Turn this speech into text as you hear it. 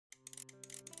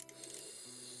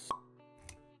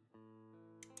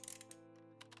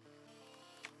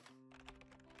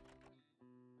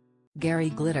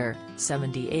Gary Glitter,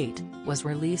 78, was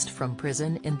released from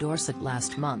prison in Dorset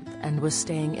last month and was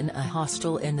staying in a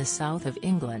hostel in the south of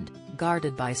England,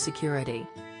 guarded by security.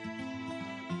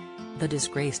 The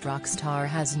disgraced rock star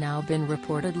has now been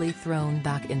reportedly thrown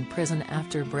back in prison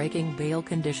after breaking bail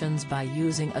conditions by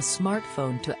using a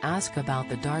smartphone to ask about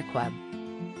the dark web.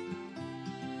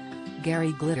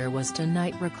 Gary Glitter was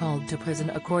tonight recalled to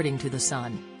prison according to The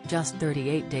Sun, just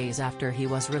 38 days after he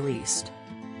was released.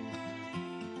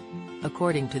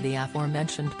 According to the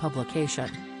aforementioned publication,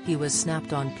 he was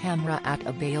snapped on camera at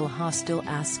a bail hostel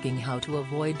asking how to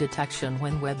avoid detection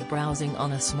when web browsing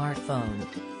on a smartphone.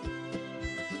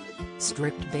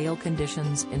 Strict bail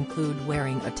conditions include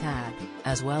wearing a tag,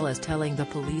 as well as telling the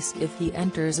police if he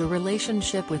enters a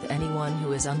relationship with anyone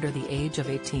who is under the age of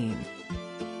 18.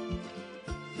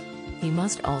 He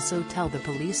must also tell the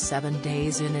police 7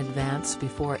 days in advance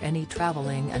before any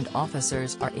traveling, and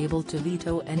officers are able to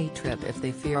veto any trip if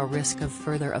they fear a risk of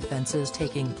further offences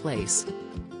taking place.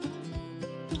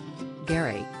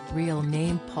 Gary, real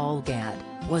name Paul Gadd,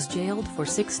 was jailed for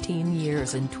 16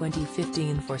 years in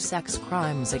 2015 for sex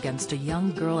crimes against a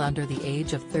young girl under the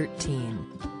age of 13.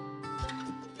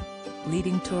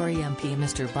 Leading Tory MP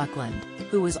Mr Buckland,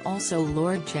 who is also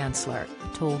Lord Chancellor,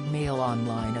 told Mail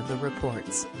Online of the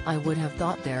reports, "I would have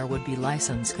thought there would be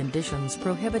licence conditions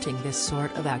prohibiting this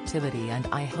sort of activity, and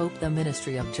I hope the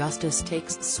Ministry of Justice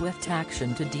takes swift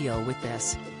action to deal with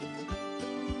this."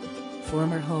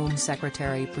 Former Home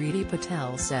Secretary Priti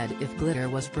Patel said if Glitter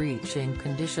was breaching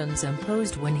conditions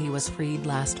imposed when he was freed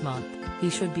last month,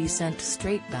 he should be sent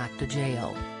straight back to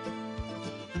jail.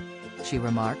 She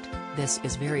remarked, "This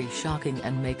is very shocking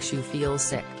and makes you feel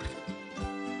sick."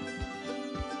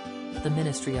 The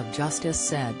Ministry of Justice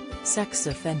said, sex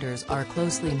offenders are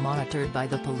closely monitored by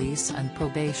the police and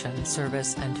probation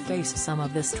service and face some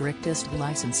of the strictest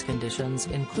license conditions,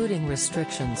 including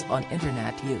restrictions on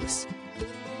internet use.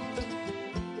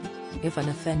 If an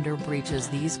offender breaches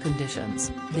these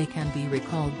conditions, they can be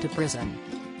recalled to prison.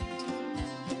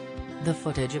 The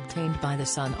footage obtained by The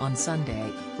Sun on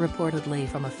Sunday, reportedly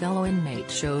from a fellow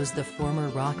inmate, shows the former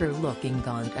rocker looking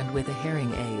gaunt and with a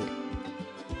hearing aid.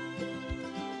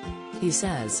 He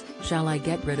says, "Shall I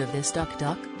get rid of this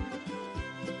duck?"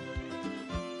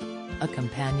 A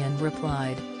companion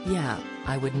replied, "Yeah,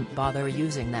 I wouldn't bother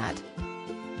using that."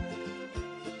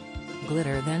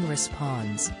 Glitter then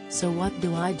responds, "So what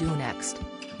do I do next?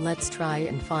 Let's try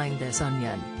and find this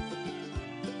onion."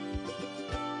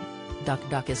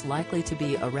 DuckDuck is likely to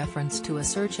be a reference to a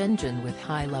search engine with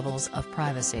high levels of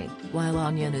privacy, while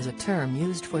onion is a term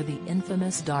used for the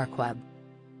infamous dark web.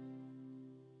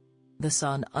 The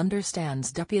Sun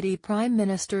understands Deputy Prime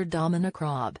Minister Dominic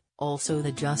Raab, also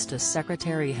the Justice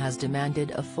Secretary, has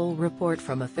demanded a full report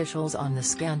from officials on the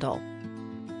scandal.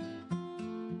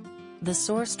 The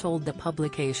source told the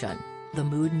publication, "The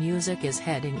mood music is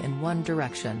heading in one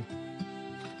direction."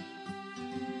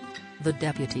 The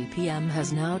Deputy PM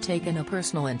has now taken a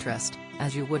personal interest,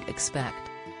 as you would expect.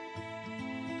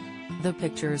 The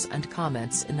pictures and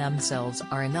comments in themselves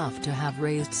are enough to have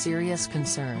raised serious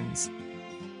concerns.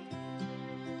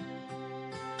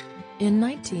 In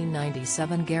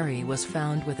 1997, Gary was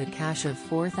found with a cache of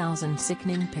 4,000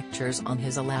 sickening pictures on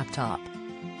his laptop.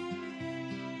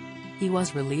 He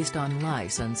was released on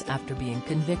license after being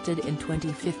convicted in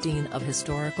 2015 of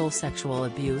historical sexual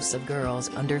abuse of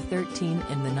girls under 13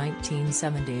 in the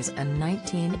 1970s and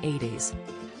 1980s.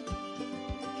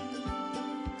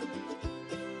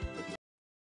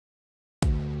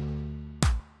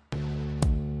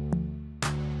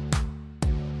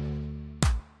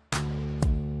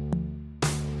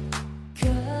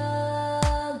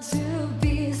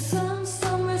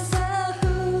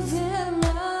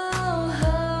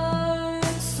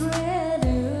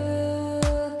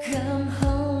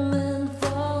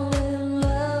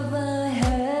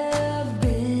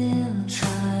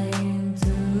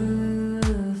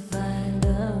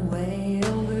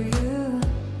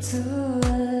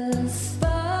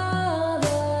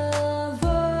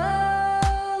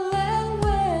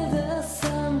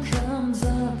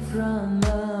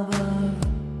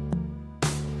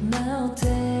 Now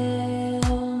take